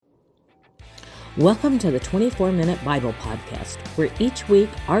Welcome to the 24-Minute Bible Podcast, where each week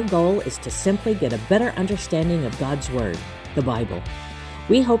our goal is to simply get a better understanding of God's Word, the Bible.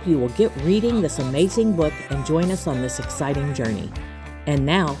 We hope you will get reading this amazing book and join us on this exciting journey. And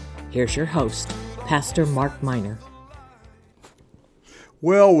now, here's your host, Pastor Mark Miner.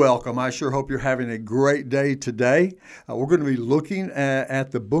 Well, welcome. I sure hope you're having a great day today. We're going to be looking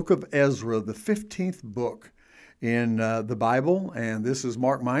at the book of Ezra, the 15th book in the Bible. And this is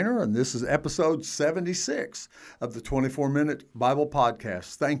Mark Miner, and this is episode 76 of the 24-Minute Bible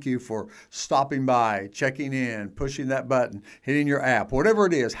Podcast. Thank you for stopping by, checking in, pushing that button, hitting your app, whatever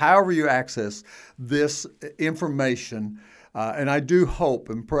it is, however you access this information. And I do hope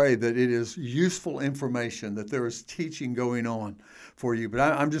and pray that it is useful information, that there is teaching going on for you. But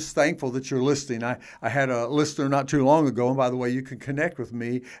I'm just thankful that you're listening. I had a listener not too long ago, and by the way, you can connect with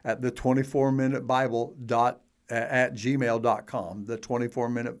me at the 24minutebible@gmail.com, the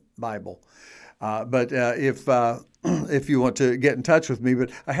 24-Minute Bible. But if you want to get in touch with me.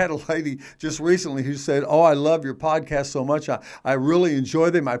 But I had a lady just recently who said, "Oh, I love your podcast so much. I really enjoy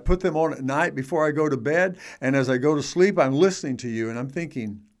them. I put them on at night before I go to bed. And as I go to sleep, I'm listening to you." And I'm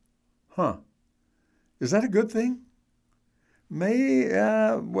thinking, is that a good thing?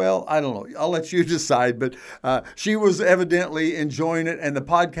 Well, I don't know. I'll let you decide. But she was evidently enjoying it, and the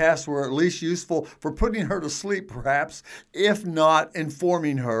podcasts were at least useful for putting her to sleep, perhaps, if not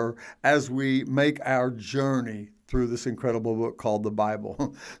informing her as we make our journey through this incredible book called the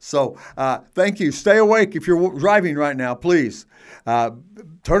Bible. So thank you. Stay awake if you're driving right now, please.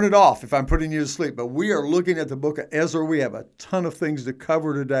 Turn it off if I'm putting you to sleep. But we are looking at the book of Ezra. We have a ton of things to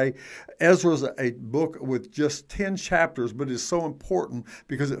cover today. Ezra is a book with just 10 chapters, but it's so important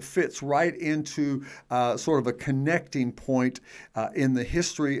because it fits right into sort of a connecting point in the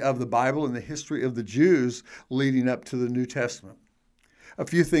history of the Bible and the history of the Jews leading up to the New Testament. A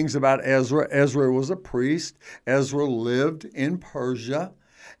few things about Ezra. Ezra was a priest. Ezra lived in Persia.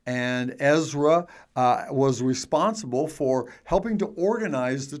 And Ezra was responsible for helping to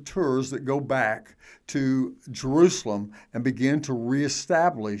organize the tours that go back to Jerusalem and begin to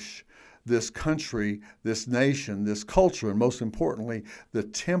reestablish this country, this nation, this culture, and most importantly, the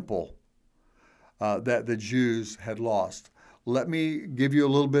temple that the Jews had lost. Let me give you a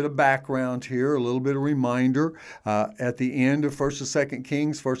little bit of background here, a little bit of reminder. At the end of 1st and 2nd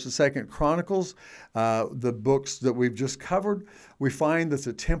Kings, 1st and 2nd Chronicles, the books that we've just covered, we find that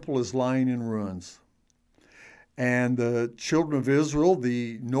the temple is lying in ruins. And the children of Israel,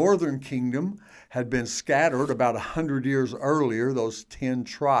 the northern kingdom, had been scattered about 100 years earlier, those 10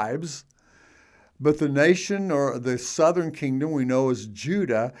 tribes. But the nation, or the southern kingdom we know as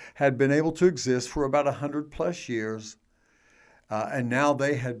Judah, had been able to exist for about 100 plus years. And now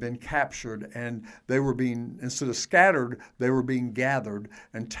they had been captured, and they were being, instead of scattered, they were being gathered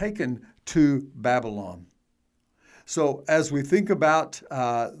and taken to Babylon. So as we think about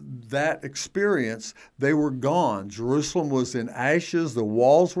that experience, they were gone. Jerusalem was in ashes. The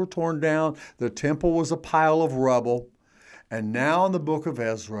walls were torn down. The temple was a pile of rubble. And now in the book of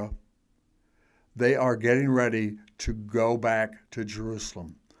Ezra, they are getting ready to go back to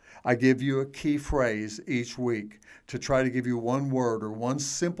Jerusalem. I give you a key phrase each week to try to give you one word or one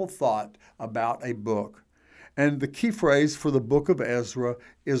simple thought about a book. And the key phrase for the book of Ezra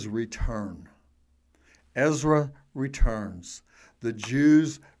is return. Ezra returns. The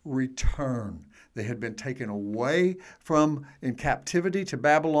Jews return. They had been taken away from in captivity to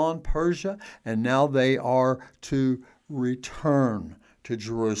Babylon, Persia, and now they are to return to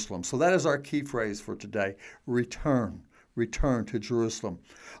Jerusalem. So that is our key phrase for today, return. Return to Jerusalem.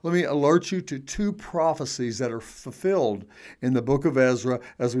 Let me alert you to two prophecies that are fulfilled in the book of Ezra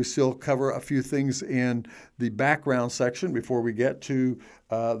as we still cover a few things in the background section before we get to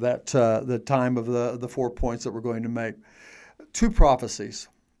the time of the 4 points that we're going to make. Two prophecies.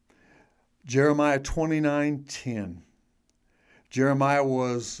 Jeremiah 29:10. Jeremiah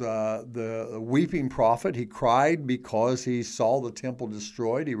was the weeping prophet. He cried because he saw the temple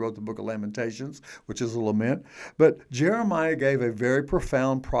destroyed. He wrote the book of Lamentations, which is a lament. But Jeremiah gave a very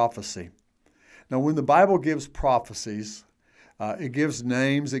profound prophecy. Now, when the Bible gives prophecies, it gives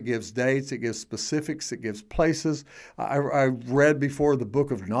names, it gives dates, it gives specifics, it gives places. I read before the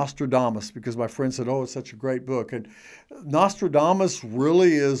book of Nostradamus because my friend said, "Oh, it's such a great book." And Nostradamus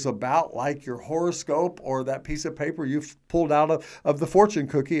really is about like your horoscope or that piece of paper you've pulled out of the fortune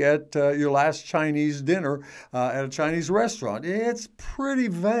cookie at your last Chinese dinner at a Chinese restaurant. It's pretty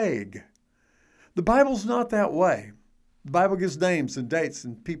vague. The Bible's not that way. The Bible gives names and dates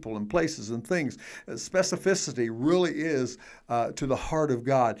and people and places and things. Specificity really is to the heart of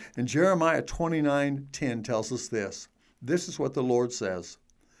God. And Jeremiah 29:10 tells us this. This is what the Lord says.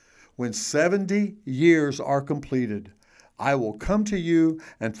 when 70 years are completed, I will come to you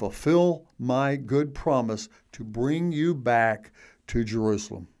and fulfill my good promise to bring you back to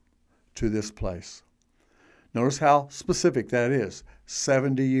Jerusalem, to this place. Notice how specific that is,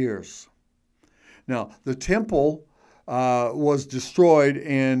 70 years. Now, the temple was destroyed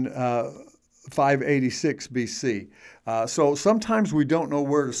in 586 BC. So sometimes we don't know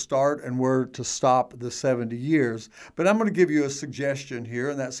where to start and where to stop the 70 years. But I'm going to give you a suggestion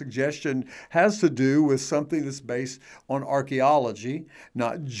here, and that suggestion has to do with something that's based on archaeology,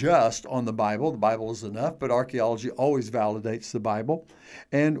 not just on the Bible. The Bible is enough, but archaeology always validates the Bible.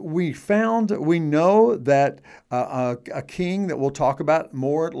 And we know that a king that we'll talk about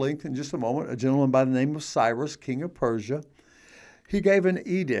more at length in just a moment, a gentleman by the name of Cyrus, king of Persia, he gave an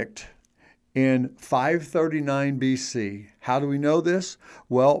edict in 539 BC. How do we know this?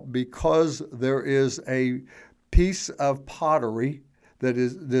 Well, because there is a piece of pottery that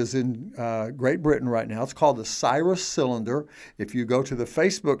is in Great Britain right now. It's called the Cyrus Cylinder. If you go to the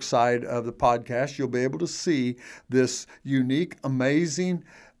Facebook side of the podcast, you'll be able to see this unique, amazing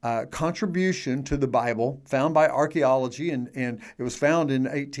contribution to the Bible found by archaeology, and it was found in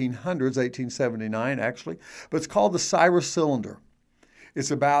 1879 actually, but it's called the Cyrus Cylinder.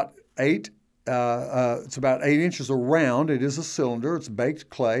 It's about 8 inches around. It is a cylinder. It's baked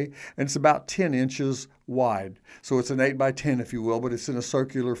clay, and it's about 10 inches wide. So it's an 8 by 10, if you will, but it's in a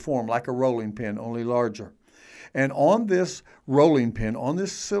circular form, like a rolling pin, only larger. And on this rolling pin, on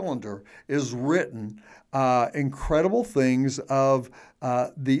this cylinder, is written incredible things of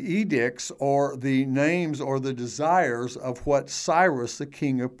the edicts or the names or the desires of what Cyrus, the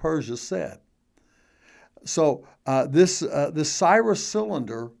king of Persia, said. So this Cyrus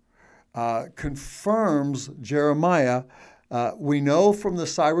Cylinder confirms Jeremiah. We know from the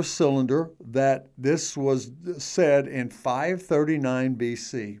Cyrus Cylinder that this was said in 539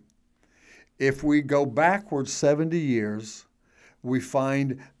 BC. If we go backwards 70 years, we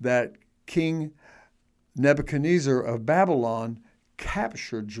find that King Nebuchadnezzar of Babylon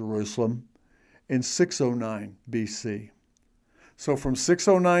captured Jerusalem in 609 BC. So from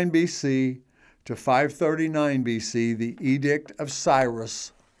 609 BC to 539 BC, the Edict of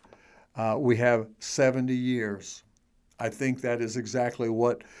Cyrus, we have 70 years. I think that is exactly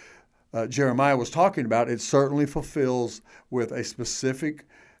what Jeremiah was talking about. It certainly fulfills with a specific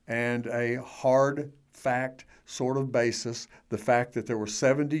and a hard fact sort of basis the fact that there were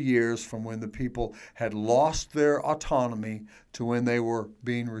 70 years from when the people had lost their autonomy to when they were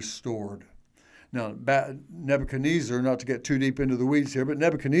being restored. Now, Nebuchadnezzar, not to get too deep into the weeds here, but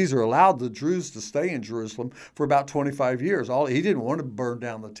Nebuchadnezzar allowed the Jews to stay in Jerusalem for about 25 years. He didn't want to burn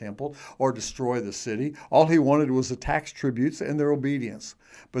down the temple or destroy the city. All he wanted was the tax tributes and their obedience.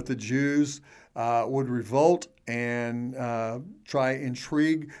 But the Jews would revolt and try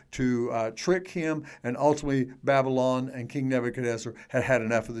intrigue to trick him, and ultimately Babylon and King Nebuchadnezzar had had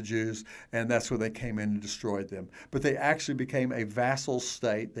enough of the Jews, and that's when they came in and destroyed them. But they actually became a vassal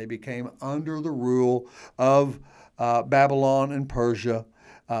state. They became under the rule of Babylon and Persia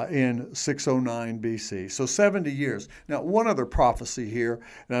in 609 BC. So 70 years. Now, one other prophecy here,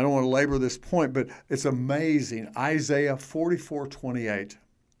 and I don't want to labor this point, but it's amazing. Isaiah 44:28.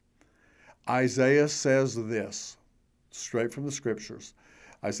 Isaiah says this, straight from the scriptures.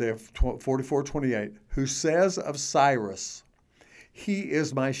 Isaiah 44:28, who says of Cyrus, he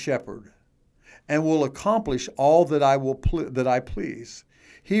is my shepherd, and will accomplish all that I please.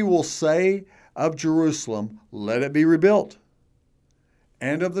 He will say of Jerusalem, let it be rebuilt.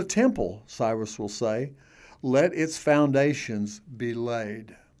 And of the temple, Cyrus will say, let its foundations be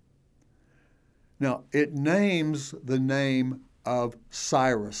laid. Now, it names the name of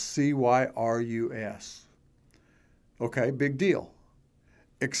Cyrus, Cyrus. Okay, big deal.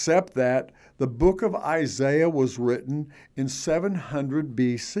 Except that the book of Isaiah was written in 700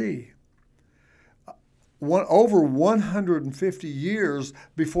 BC. Over 150 years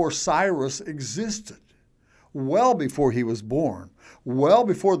before Cyrus existed. Well before he was born. Well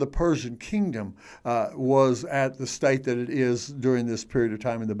before the Persian kingdom was at the state that it is during this period of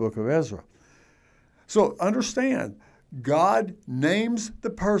time in the book of Ezra. So understand, God names the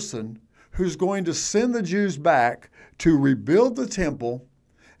person who's going to send the Jews back to rebuild the temple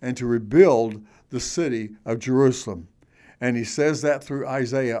and to rebuild the city of Jerusalem. And he says that through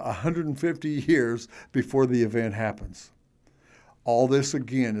Isaiah 150 years before the event happens. All this,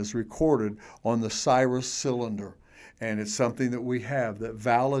 again, is recorded on the Cyrus Cylinder, and it's something that we have that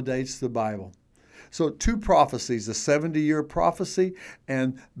validates the Bible. So 2 prophecies, the 70-year prophecy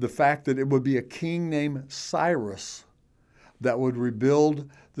and the fact that it would be a king named Cyrus that would rebuild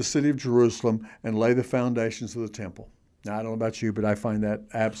the city of Jerusalem and lay the foundations of the temple. Now, I don't know about you, but I find that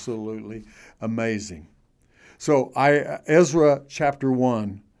absolutely amazing. So Ezra chapter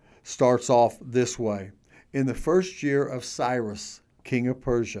 1 starts off this way. In the first year of Cyrus, king of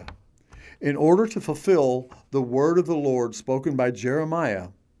Persia, in order to fulfill the word of the Lord spoken by Jeremiah,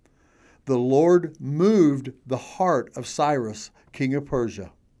 the Lord moved the heart of Cyrus, king of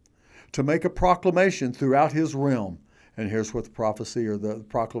Persia, to make a proclamation throughout his realm. And here's what the prophecy or the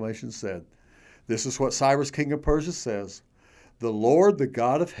proclamation said. This is what Cyrus, king of Persia, says. The Lord, the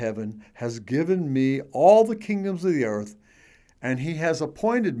God of heaven, has given me all the kingdoms of the earth, and he has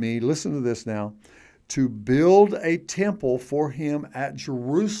appointed me, listen to this now, to build a temple for him at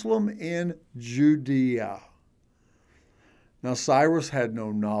Jerusalem in Judea. Now, Cyrus had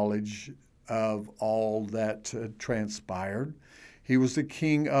no knowledge of all that transpired. He was the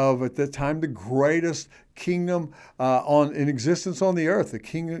king of, at that time, the greatest kingdom in existence on the earth, the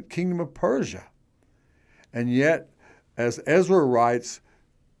kingdom of Persia. And yet, as Ezra writes,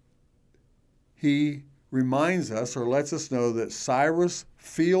 he reminds us or lets us know that Cyrus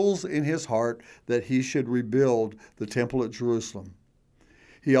feels in his heart that he should rebuild the temple at Jerusalem.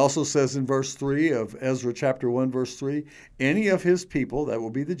 He also says in verse 3 of Ezra chapter 1, verse 3, any of his people, that will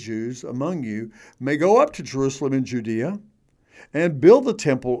be the Jews among you, may go up to Jerusalem in Judea and build the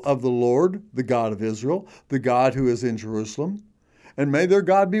temple of the Lord, the God of Israel, the God who is in Jerusalem, and may their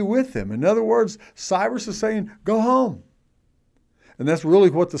God be with them. In other words, Cyrus is saying, go home. And that's really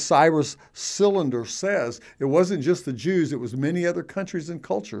what the Cyrus cylinder says. It wasn't just the Jews, it was many other countries and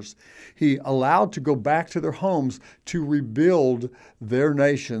cultures. He allowed to go back to their homes to rebuild their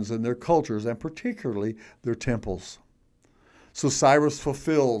nations and their cultures, and particularly their temples. So Cyrus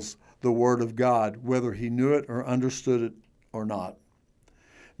fulfills the word of God, whether he knew it or understood it or not.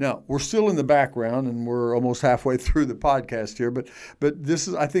 Now, we're still in the background, and we're almost halfway through the podcast here, but this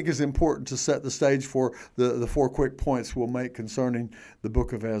is, I think, is important to set the stage for the 4 quick points we'll make concerning the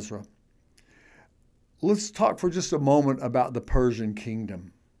book of Ezra. Let's talk for just a moment about the Persian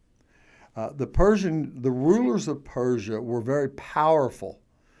kingdom. The rulers of Persia were very powerful,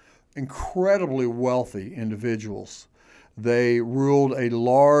 incredibly wealthy individuals. They ruled a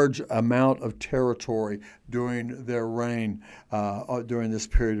large amount of territory during their reign, during this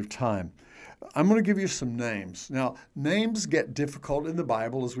period of time. I'm going to give you some names. Now, names get difficult in the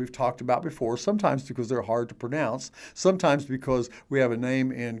Bible, as we've talked about before, sometimes because they're hard to pronounce, sometimes because we have a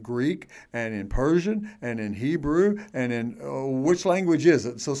name in Greek and in Persian and in Hebrew and in which language is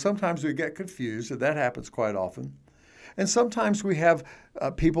it? So sometimes we get confused, and that happens quite often. And sometimes we have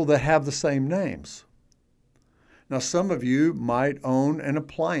people that have the same names. Now, some of you might own an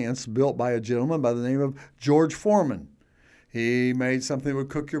appliance built by a gentleman by the name of George Foreman. He made something that would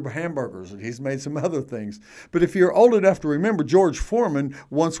cook your hamburgers, and he's made some other things. But if you're old enough to remember, George Foreman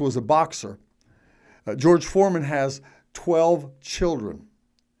once was a boxer. George Foreman has 12 children.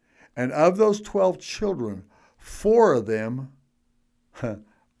 And of those 12 children, 4 of them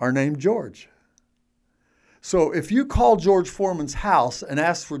are named George. So if you call George Foreman's house and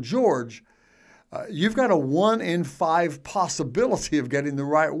ask for George, you've got a 1 in 5 possibility of getting the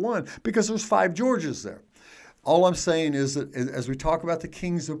right one because there's 5 Georges there. All I'm saying is that as we talk about the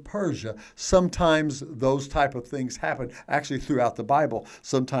kings of Persia, sometimes those type of things happen. Actually, throughout the Bible,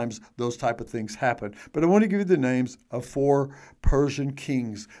 sometimes those type of things happen. But I want to give you the names of 4 Persian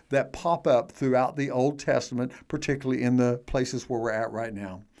kings that pop up throughout the Old Testament, particularly in the places where we're at right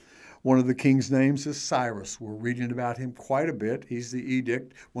now. One of the king's names is Cyrus. We're reading about him quite a bit. He's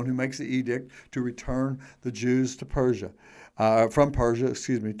the one who makes the edict to return the Jews to from Persia,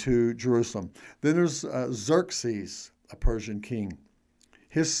 to Jerusalem. Then there's Xerxes, a Persian king.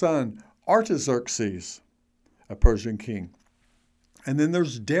 His son, Artaxerxes, a Persian king. And then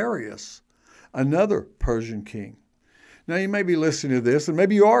there's Darius, another Persian king. Now, you may be listening to this, and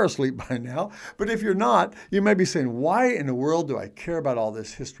maybe you are asleep by now, but if you're not, you may be saying, why in the world do I care about all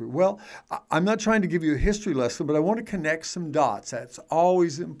this history? Well, I'm not trying to give you a history lesson, but I want to connect some dots. That's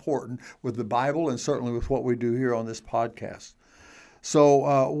always important with the Bible and certainly with what we do here on this podcast.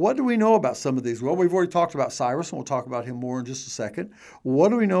 So what do we know about some of these? Well, we've already talked about Cyrus, and we'll talk about him more in just a second. What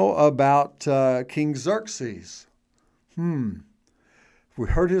do we know about King Xerxes? We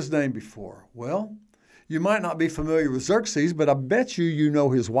heard his name before. Well, you might not be familiar with Xerxes, but I bet you know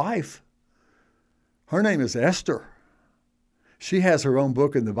his wife. Her name is Esther. She has her own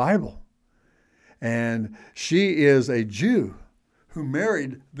book in the Bible. And she is a Jew who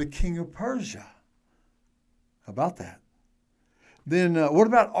married the king of Persia. How about that? Then what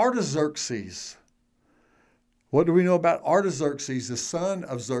about Artaxerxes? What do we know about Artaxerxes, the son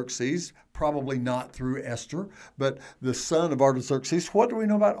of Xerxes? Probably not through Esther, but the son of Artaxerxes. What do we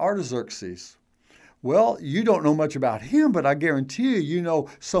know about Artaxerxes? Well, you don't know much about him, but I guarantee you know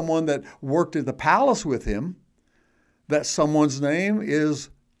someone that worked at the palace with him. That someone's name is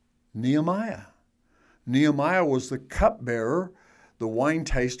Nehemiah. Nehemiah was the cupbearer, the wine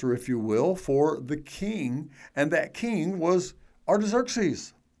taster, if you will, for the king, and that king was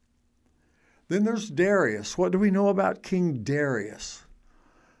Artaxerxes. Then there's Darius. What do we know about King Darius?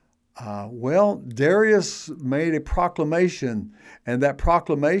 Well, Darius made a proclamation, and that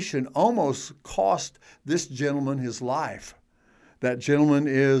proclamation almost cost this gentleman his life. That gentleman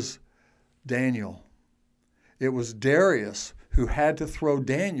is Daniel. It was Darius who had to throw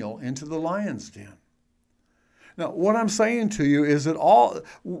Daniel into the lion's den. Now, what I'm saying to you is that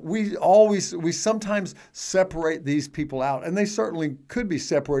we sometimes separate these people out, and they certainly could be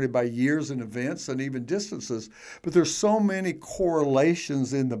separated by years and events and even distances, but there's so many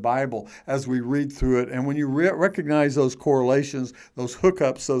correlations in the Bible as we read through it, and when you recognize those correlations, those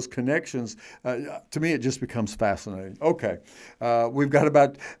hookups, those connections, to me it just becomes fascinating. Okay, we've got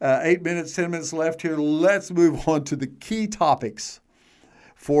about 8 minutes, 10 minutes left here. Let's move on to the key topics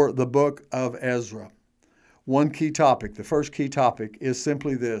for the book of Ezra. One key topic, the first key topic is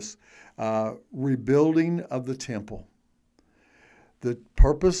simply this, rebuilding of the temple. The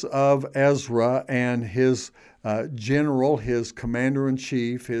purpose of Ezra and his general, his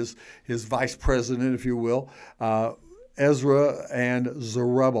commander-in-chief, his vice president, if you will, Ezra and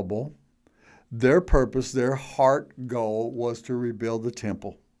Zerubbabel, their purpose, their heart goal was to rebuild the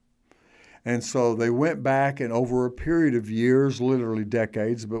temple. And so they went back and over a period of years, literally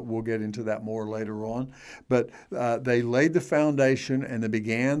decades, but we'll get into that more later on. But they laid the foundation and they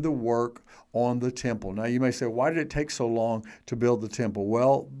began the work on the temple. Now you may say, why did it take so long to build the temple?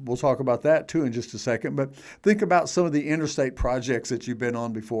 Well, we'll talk about that too in just a second. But think about some of the interstate projects that you've been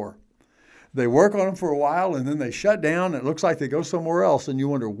on before. They work on them for a while and then they shut down. And it looks like they go somewhere else. And you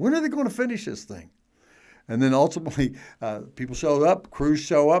wonder, when are they going to finish this thing? And then ultimately, people show up, crews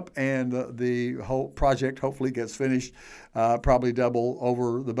show up, and the whole project hopefully gets finished, probably double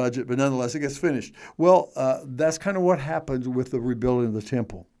over the budget, but nonetheless, it gets finished. Well, that's kind of what happened with the rebuilding of the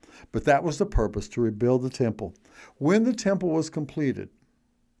temple. But that was the purpose, to rebuild the temple. When the temple was completed,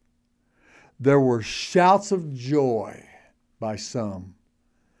 there were shouts of joy by some.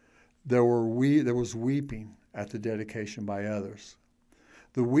 There was weeping at the dedication by others.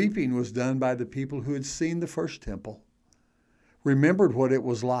 The weeping was done by the people who had seen the first temple, remembered what it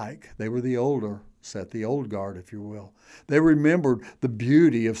was like. They were the older set, the old guard, if you will. They remembered the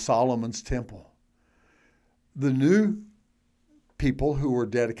beauty of Solomon's temple. The new people who were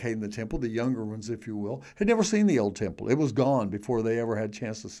dedicating the temple, the younger ones, if you will, had never seen the old temple. It was gone before they ever had a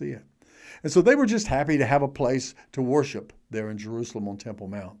chance to see it. And so they were just happy to have a place to worship there in Jerusalem on Temple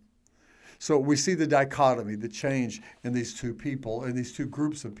Mount. So we see the dichotomy, the change in these two people, in these two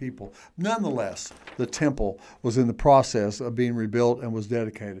groups of people. Nonetheless, the temple was in the process of being rebuilt and was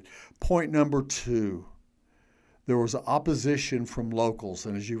dedicated. Point number 2, there was opposition from locals.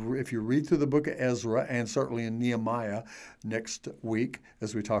 And if you read through the book of Ezra and certainly in Nehemiah next week,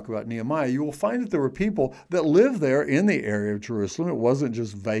 as we talk about Nehemiah, you will find that there were people that lived there in the area of Jerusalem. It wasn't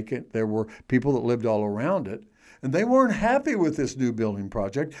just vacant. There were people that lived all around it. And they weren't happy with this new building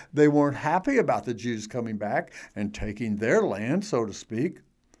project. They weren't happy about the Jews coming back and taking their land, so to speak.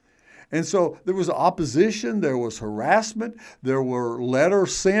 And so there was opposition, there was harassment, there were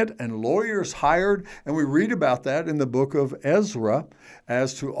letters sent and lawyers hired, and we read about that in the book of Ezra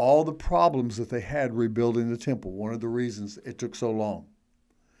as to all the problems that they had rebuilding the temple, one of the reasons it took so long.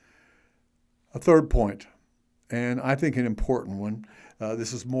 A third point, and I think an important one,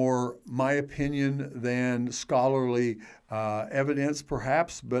 this is more my opinion than scholarly evidence,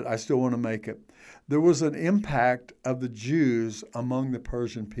 perhaps, but I still want to make it. There was an impact of the Jews among the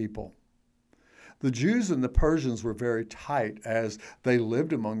Persian people. The Jews and the Persians were very tight as they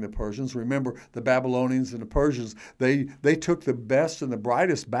lived among the Persians. Remember, the Babylonians and the Persians, they took the best and the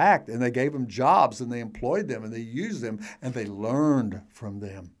brightest back, and they gave them jobs, and they employed them, and they used them, and they learned from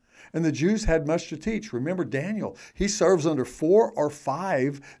them. And the Jews had much to teach. Remember Daniel, he serves under 4 or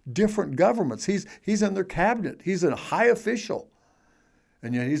 5 different governments. He's in their cabinet. He's a high official.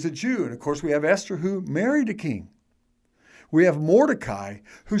 And yet he's a Jew. And of course we have Esther who married a king. We have Mordecai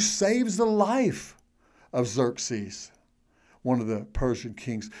who saves the life of Xerxes, one of the Persian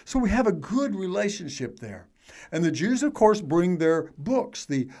kings. So we have a good relationship there. And the Jews, of course, bring their books,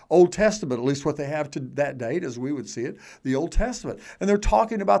 the Old Testament, at least what they have to that date, as we would see it, the Old Testament. And they're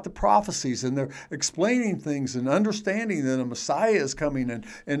talking about the prophecies, and they're explaining things and understanding that a Messiah is coming,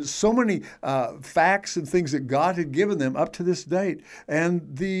 and so many facts and things that God had given them up to this date.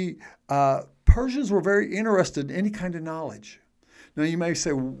 And the Persians were very interested in any kind of knowledge. Now you may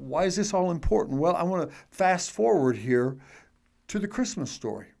say, why is this all important? Well, I want to fast forward here to the Christmas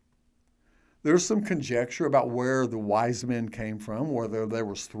story. There's some conjecture about where the wise men came from, whether there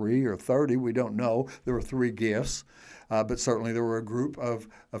was 3 or 30, we don't know. There were 3 gifts, but certainly there were a group of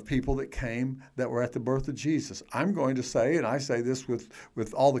people that came that were at the birth of Jesus. I'm going to say, and I say this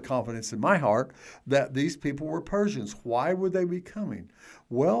with all the confidence in my heart, that these people were Persians. Why would they be coming?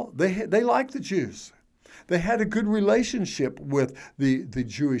 Well, they liked the Jews. They had a good relationship with the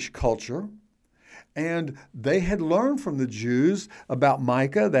Jewish culture. And they had learned from the Jews about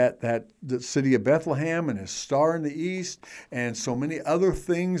Micah, that the city of Bethlehem and his star in the east, and so many other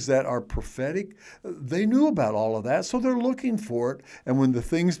things that are prophetic. They knew about all of that, so they're looking for it. And when the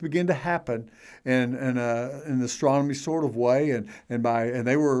things begin to happen in an astronomy sort of way, and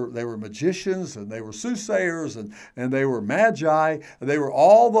they were magicians, and they were soothsayers, and they were magi, they were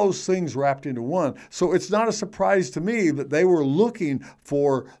all those things wrapped into one. So it's not a surprise to me that they were looking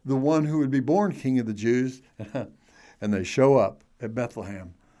for the one who would be born king of the Jews, and they show up at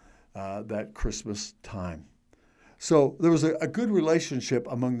Bethlehem that Christmas time. So there was a good relationship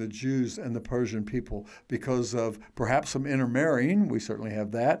among the Jews and the Persian people because of perhaps some intermarrying. We certainly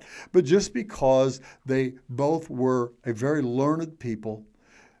have that, but just because they both were a very learned people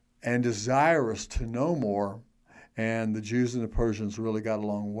and desirous to know more, and the Jews and the Persians really got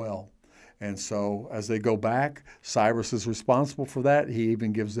along well. And so as they go back, Cyrus is responsible for that. He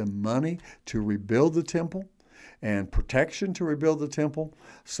even gives them money to rebuild the temple and protection to rebuild the temple.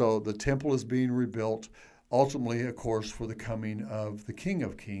 So the temple is being rebuilt, ultimately, of course, for the coming of the King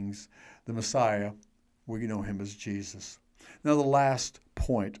of Kings, the Messiah. We know him as Jesus. Now, the last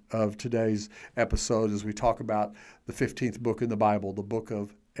point of today's episode as we talk about the 15th book in the Bible, the book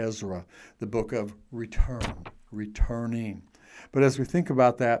of Ezra, the book of returning. But as we think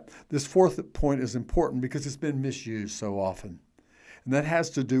about that, this 4th point is important because it's been misused so often. And that has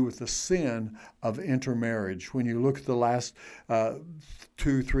to do with the sin of intermarriage. When you look at the last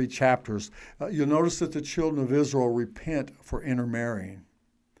 2-3 chapters, you'll notice that the children of Israel repent for intermarrying.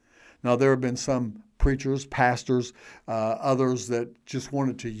 Now, there have been some preachers, pastors, others that just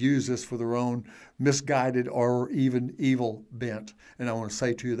wanted to use this for their own misguided or even evil bent. And I want to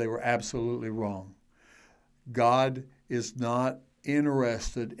say to you, they were absolutely wrong. God is not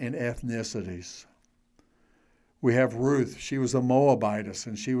interested in ethnicities. We have Ruth. She was a Moabitess,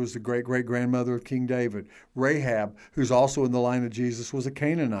 and she was the great-great-grandmother of King David. Rahab, who's also in the line of Jesus, was a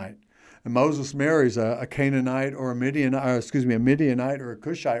Canaanite. And Moses marries a Canaanite or a Midianite or a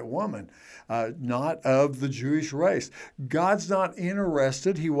Cushite woman, not of the Jewish race. God's not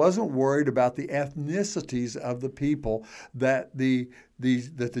interested. He wasn't worried about the ethnicities of the people that the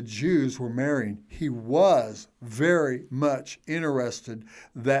Jews were marrying. He was very much interested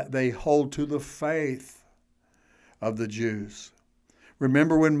that they hold to the faith of the Jews.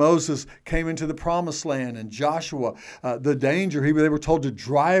 Remember when Moses came into the promised land and Joshua, the danger, they were told to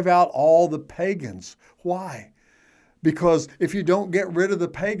drive out all the pagans. Why? Because if you don't get rid of the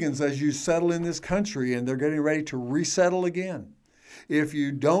pagans as you settle in this country and they're getting ready to resettle again, if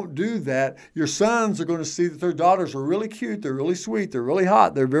you don't do that, your sons are going to see that their daughters are really cute, they're really sweet, they're really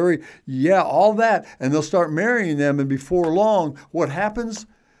hot, they're very, all that, and they'll start marrying them, and before long, what happens?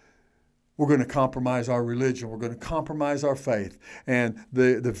 We're going to compromise our religion. We're going to compromise our faith. And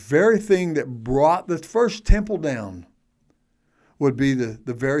the very thing that brought the first temple down would be the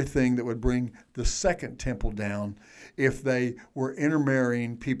very thing that would bring the second temple down if they were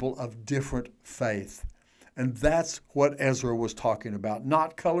intermarrying people of different faith. And that's what Ezra was talking about.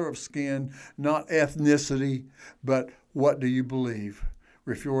 Not color of skin, not ethnicity, but what do you believe?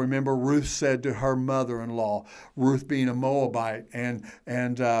 If you'll remember, Ruth said to her mother-in-law, Ruth being a Moabite and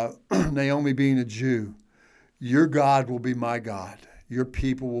Naomi being a Jew, your God will be my God. Your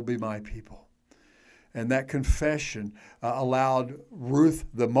people will be my people. And that confession allowed Ruth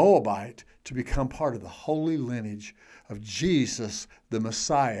the Moabite to become part of the holy lineage of Jesus, the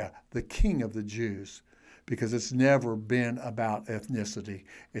Messiah, the King of the Jews, because it's never been about ethnicity.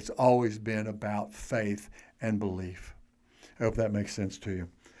 It's always been about faith and belief. I hope that makes sense to you.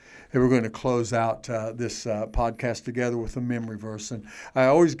 And we're going to close out this podcast together with a memory verse. And I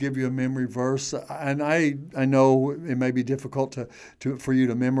always give you a memory verse. And I know it may be difficult for you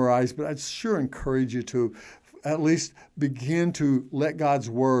to memorize, but I'd sure encourage you to at least begin to let God's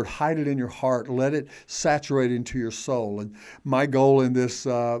word, hide it in your heart, let it saturate into your soul. And my goal in this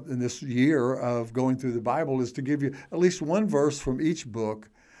year of going through the Bible is to give you at least one verse from each book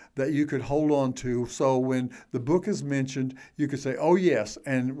that you could hold on to, so when the book is mentioned, you could say, oh yes,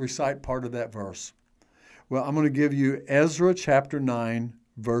 and recite part of that verse. Well, I'm going to give you Ezra chapter 9,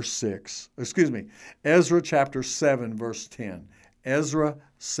 verse 6. Ezra chapter 7, verse 10. Ezra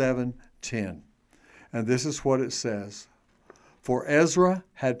 7:10. And this is what it says. For Ezra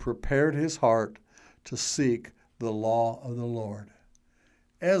had prepared his heart to seek the law of the Lord.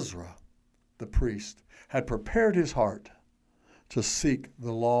 Ezra, the priest, had prepared his heart to seek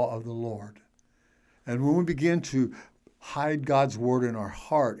the law of the Lord. And when we begin to hide God's word in our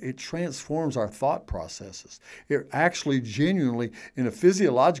heart, it transforms our thought processes. It actually genuinely, in a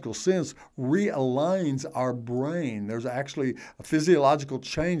physiological sense, realigns our brain. There's actually a physiological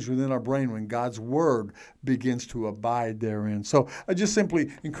change within our brain when God's word begins to abide therein. So I just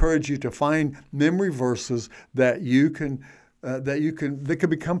simply encourage you to find memory verses that that can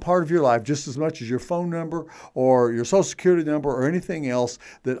become part of your life just as much as your phone number or your social security number or anything else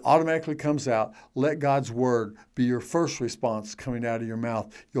that automatically comes out. Let God's word be your first response coming out of your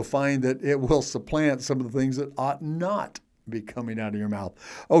mouth. You'll find that it will supplant some of the things that ought not be coming out of your mouth.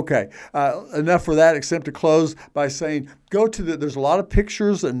 Okay, enough for that, except to close by saying, there's a lot of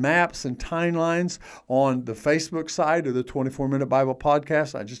pictures and maps and timelines on the Facebook side of the 24-Minute Bible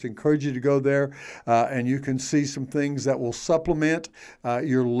Podcast. I just encourage you to go there and you can see some things that will supplement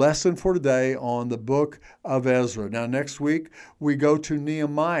your lesson for today on the book of Ezra. Now, next week, we go to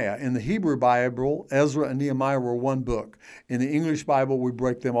Nehemiah. In the Hebrew Bible, Ezra and Nehemiah were one book. In the English Bible, we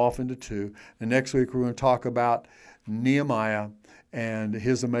break them off into two. And next week, we're going to talk about Nehemiah and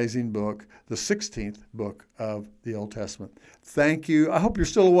his amazing book, the 16th book of the Old Testament. Thank you. I hope you're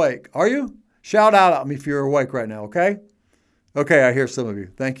still awake. Are you? Shout out at me if you're awake right now, okay? Okay, I hear some of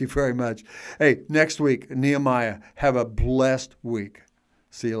you. Thank you very much. Hey, next week, Nehemiah. Have a blessed week.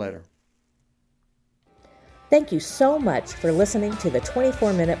 See you later. Thank you so much for listening to the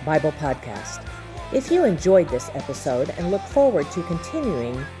 24-Minute Bible Podcast. If you enjoyed this episode and look forward to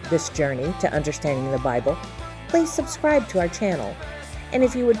continuing this journey to understanding the Bible, please subscribe to our channel. And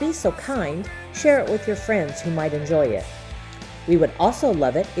if you would be so kind, share it with your friends who might enjoy it. We would also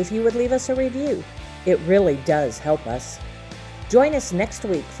love it if you would leave us a review. It really does help us. Join us next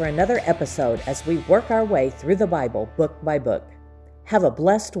week for another episode as we work our way through the Bible book by book. Have a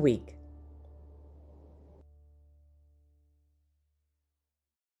blessed week.